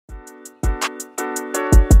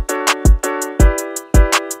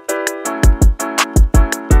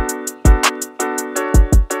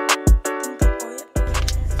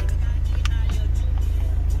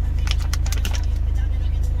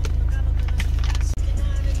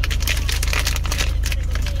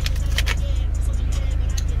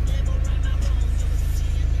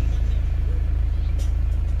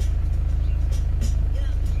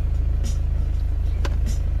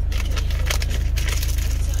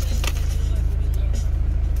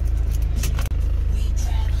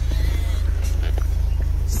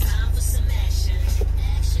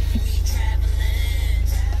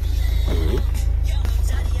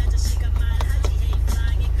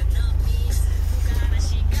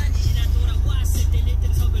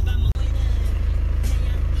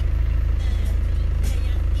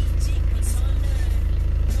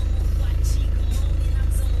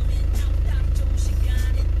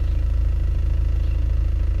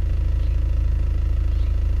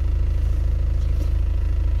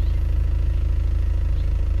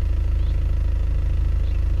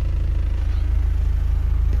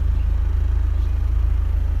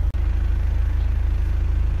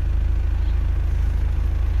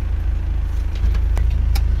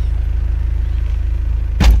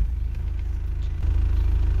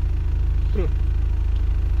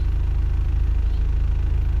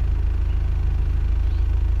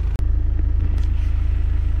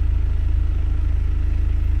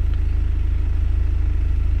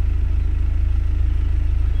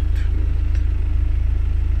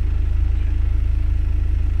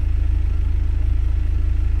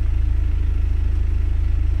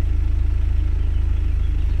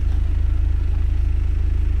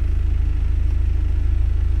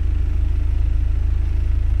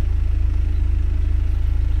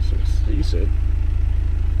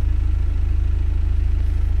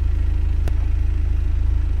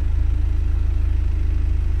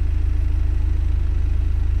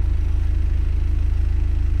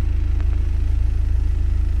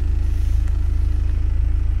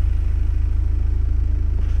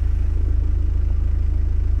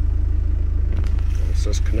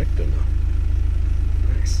says connected now.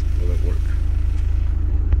 Nice. Will it work?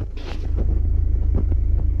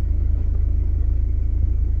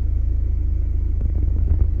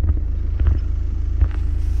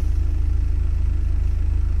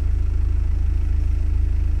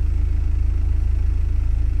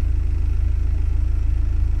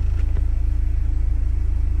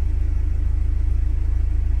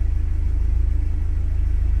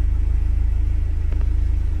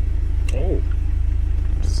 Oh,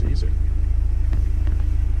 it's easy.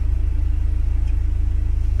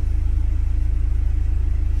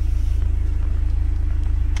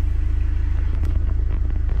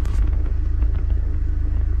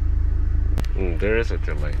 There is a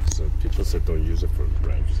delay, so people said don't use it for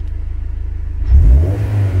revs.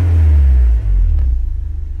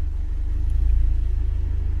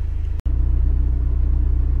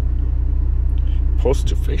 Post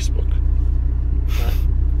to Facebook. What?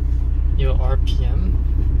 Your RPM?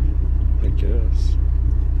 I guess.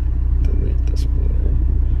 Delete display.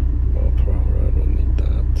 Mile per hour, I don't need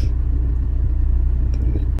that.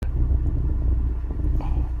 Delete.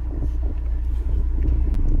 Oh.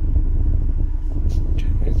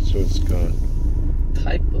 Okay, so it's got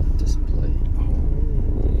Type of display.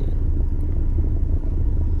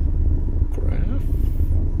 Graph?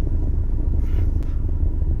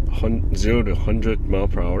 0 to 100 mile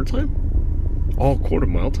per hour time? Oh, quarter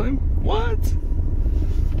mile time? What?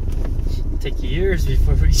 Take years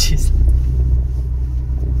before it reaches.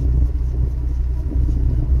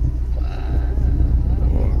 Wow.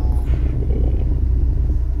 Oh, cool.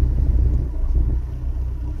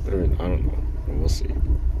 I mean, I don't know. We'll see.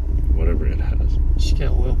 Whatever it has. You should get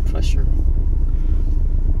oil pressure.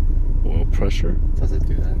 Oil pressure? Does it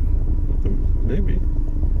do that? Maybe.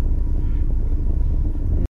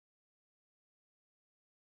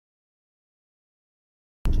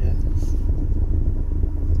 Yes.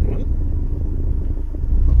 What?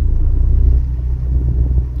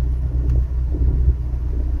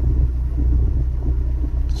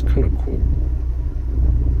 It's kind of cool.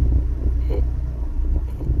 Oh.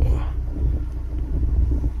 Oh.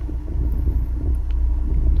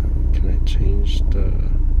 Can I change the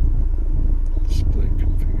display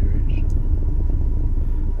configuration?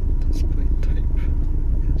 Display type.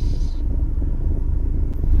 Yes.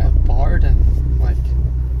 Have barred and like.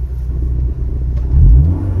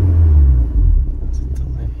 What's a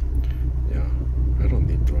delay? Yeah, I don't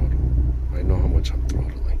need throttle. I know how much I'm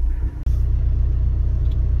throttling.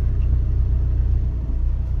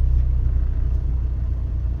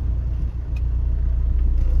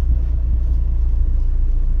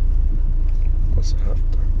 What's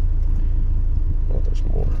after? Oh, there's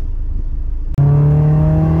more.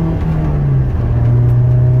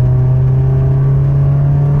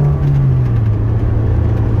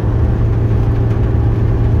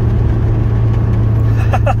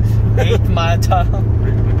 Eighth mile tunnel.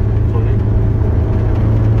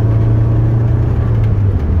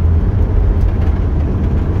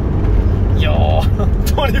 Yo,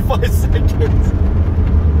 25 seconds.